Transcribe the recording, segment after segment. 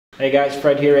Hey guys,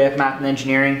 Fred here, AF Math and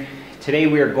Engineering. Today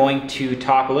we are going to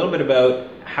talk a little bit about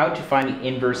how to find the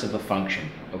inverse of a function,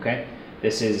 okay?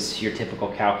 This is your typical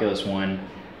Calculus 1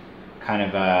 kind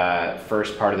of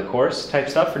first part of the course type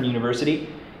stuff for university,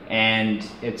 and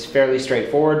it's fairly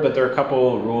straightforward, but there are a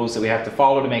couple rules that we have to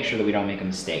follow to make sure that we don't make a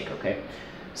mistake, okay?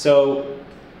 So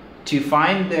to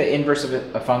find the inverse of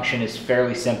a function is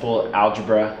fairly simple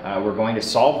algebra. We're going to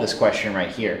solve this question right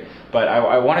here. But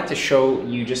I wanted to show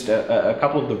you just a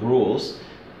couple of the rules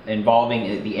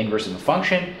involving the inverse of a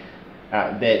function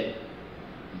that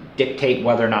dictate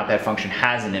whether or not that function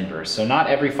has an inverse. So not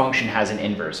every function has an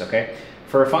inverse, okay?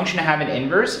 For a function to have an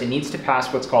inverse, it needs to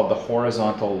pass what's called the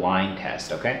horizontal line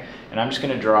test, okay? And I'm just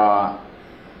going to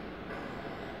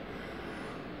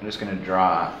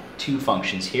draw two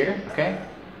functions here, okay?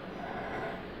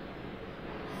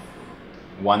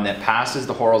 One that passes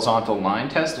the horizontal line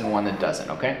test and one that doesn't,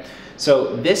 okay?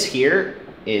 So this here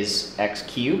is x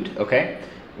cubed, okay?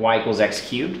 Y equals x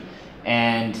cubed.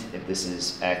 And if this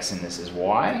is x and this is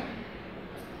y,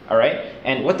 all right?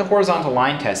 And what the horizontal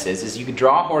line test is you can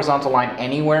draw a horizontal line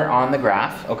anywhere on the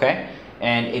graph, okay?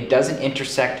 And it doesn't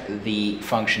intersect the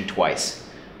function twice,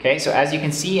 okay? So as you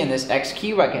can see in this x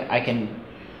cube,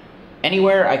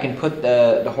 anywhere I can put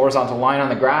the horizontal line on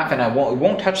the graph and it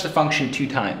won't touch the function two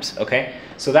times, okay?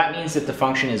 So that means that the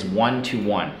function is 1 to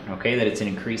 1, okay? That it's an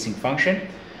increasing function.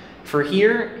 For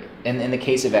here, in the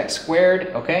case of x squared,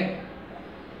 okay,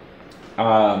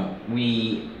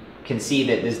 we can see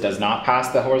that this does not pass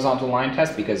the horizontal line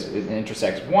test because it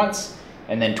intersects once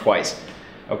and then twice,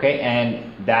 okay?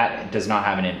 And that does not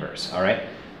have an inverse, all right?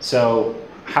 So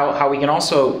how we can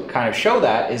also kind of show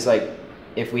that is like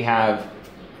if we have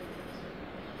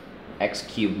x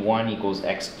cubed 1 equals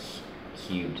x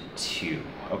cubed 2,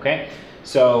 okay?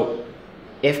 So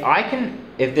if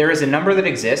there is a number that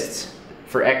exists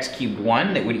for x cubed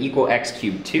 1 that would equal x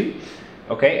cubed 2,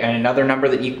 okay, and another number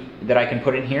that I can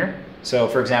put in here. So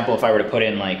for example, if I were to put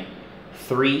in like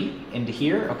 3 into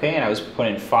here, okay, and I was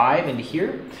putting 5 into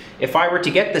here, if I were to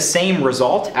get the same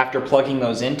result after plugging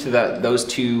those into those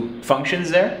two functions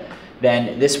there,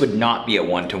 then this would not be a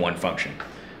one-to-one function,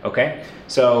 okay?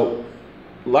 So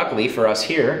luckily for us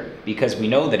here, because we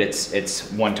know that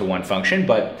it's one-to-one function,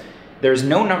 but there's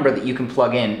no number that you can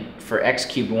plug in for x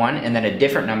cubed 1 and then a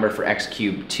different number for x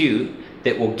cubed 2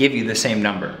 that will give you the same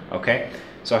number, okay?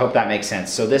 So I hope that makes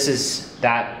sense. So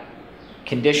that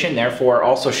condition therefore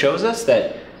also shows us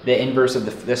that the inverse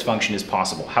of this function is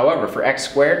possible. However, for x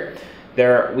squared,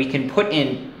 we can put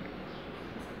in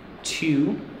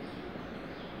two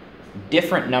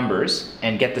different numbers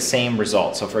and get the same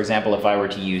result. So for example, if I were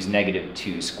to use negative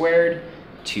 2 squared,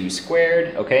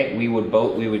 okay, we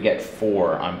would get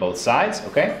 4 on both sides,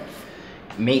 okay?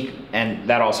 And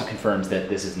that also confirms that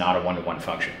this is not a one-to-one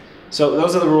function. So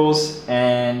those are the rules,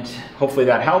 and hopefully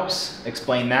that helps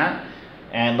explain that.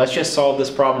 And let's just solve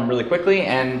this problem really quickly,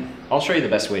 and I'll show you the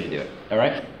best way to do it, all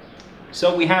right?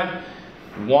 So we have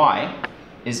y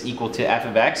is equal to f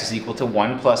of x is equal to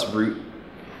 1 plus root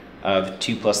of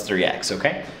 2 plus 3x,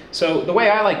 okay? So the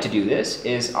way I like to do this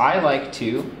is I like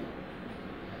to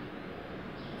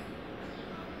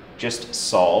just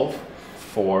solve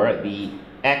for the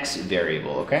x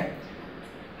variable, okay?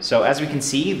 So as we can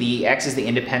see, the x is the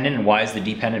independent and y is the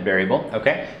dependent variable,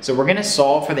 okay? So we're gonna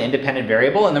solve for the independent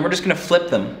variable and then we're just gonna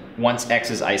flip them once x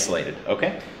is isolated,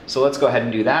 okay? So let's go ahead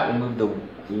and do that. We'll move the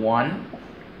 1,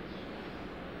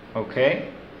 okay?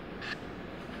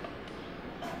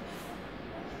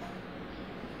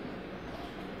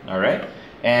 All right,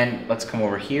 and let's come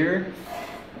over here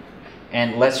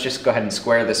and let's just go ahead and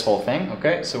square this whole thing,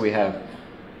 okay? So we have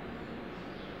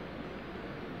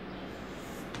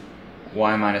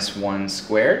y minus 1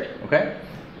 squared, okay,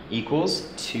 equals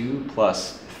 2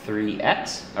 plus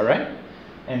 3x, all right?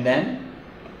 And then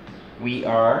we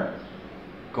are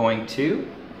going to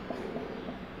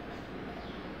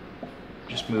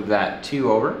just move that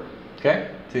 2 over, okay,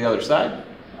 to the other side.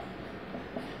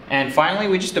 And finally,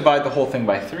 we just divide the whole thing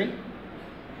by 3.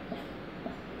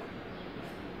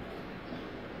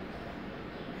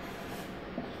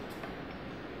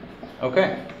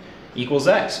 Okay, equals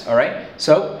x, all right?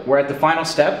 So we're at the final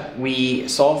step. We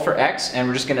solve for x, and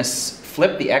we're just gonna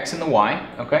flip the x and the y,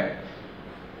 okay?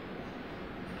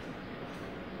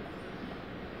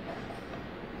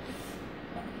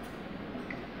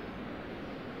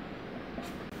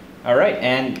 All right,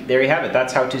 and there you have it.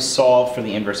 That's how to solve for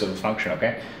the inverse of a function,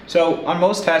 okay? So on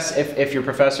most tests, if your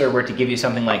professor were to give you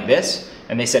something like this,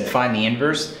 and they said find the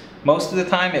inverse, most of the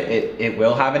time it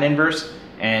will have an inverse,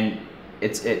 and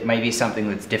it might be something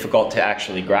that's difficult to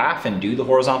actually graph and do the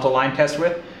horizontal line test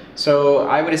with. So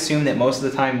I would assume that most of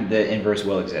the time the inverse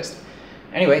will exist.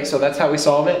 Anyway, so that's how we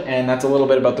solve it, and that's a little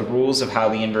bit about the rules of how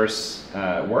the inverse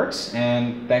works,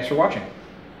 and thanks for watching.